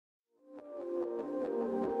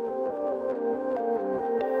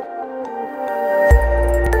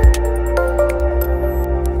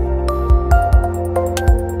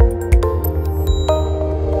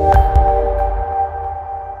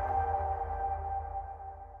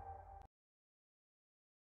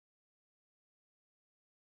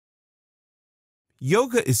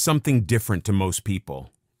Yoga is something different to most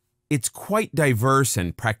people. It's quite diverse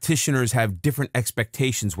and practitioners have different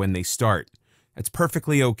expectations when they start. That's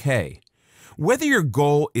perfectly okay. Whether your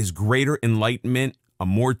goal is greater enlightenment, a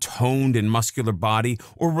more toned and muscular body,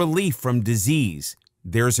 or relief from disease,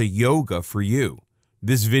 there's a yoga for you.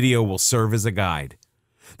 This video will serve as a guide.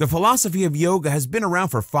 The philosophy of yoga has been around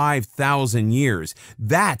for 5,000 years.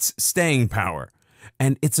 That's staying power.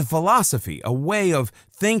 And it's a philosophy, a way of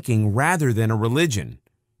thinking rather than a religion.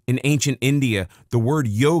 In ancient India, the word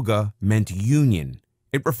yoga meant union.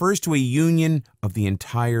 It refers to a union of the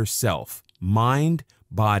entire self, mind,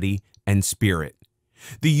 body, and spirit.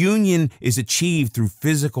 The union is achieved through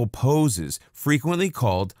physical poses, frequently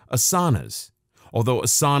called asanas. Although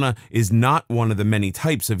asana is not one of the many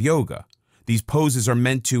types of yoga, these poses are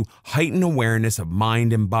meant to heighten awareness of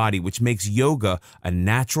mind and body, which makes yoga a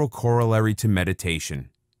natural corollary to meditation.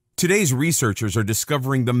 Today's researchers are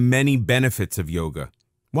discovering the many benefits of yoga.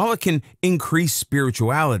 While it can increase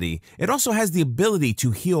spirituality, it also has the ability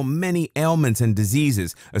to heal many ailments and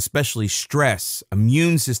diseases, especially stress,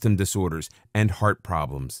 immune system disorders, and heart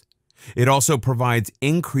problems. It also provides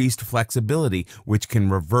increased flexibility, which can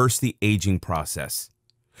reverse the aging process.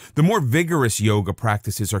 The more vigorous yoga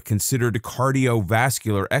practices are considered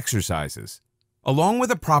cardiovascular exercises. Along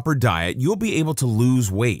with a proper diet, you'll be able to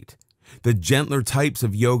lose weight. The gentler types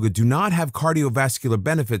of yoga do not have cardiovascular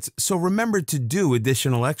benefits, so remember to do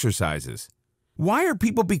additional exercises. Why are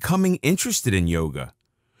people becoming interested in yoga?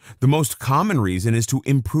 The most common reason is to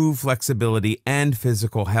improve flexibility and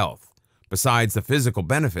physical health. Besides the physical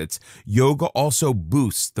benefits, yoga also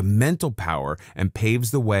boosts the mental power and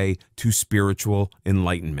paves the way to spiritual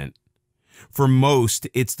enlightenment. For most,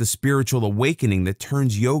 it's the spiritual awakening that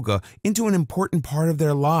turns yoga into an important part of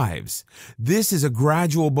their lives. This is a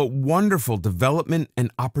gradual but wonderful development and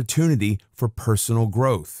opportunity for personal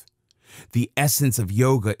growth. The essence of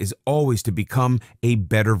yoga is always to become a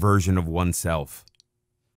better version of oneself.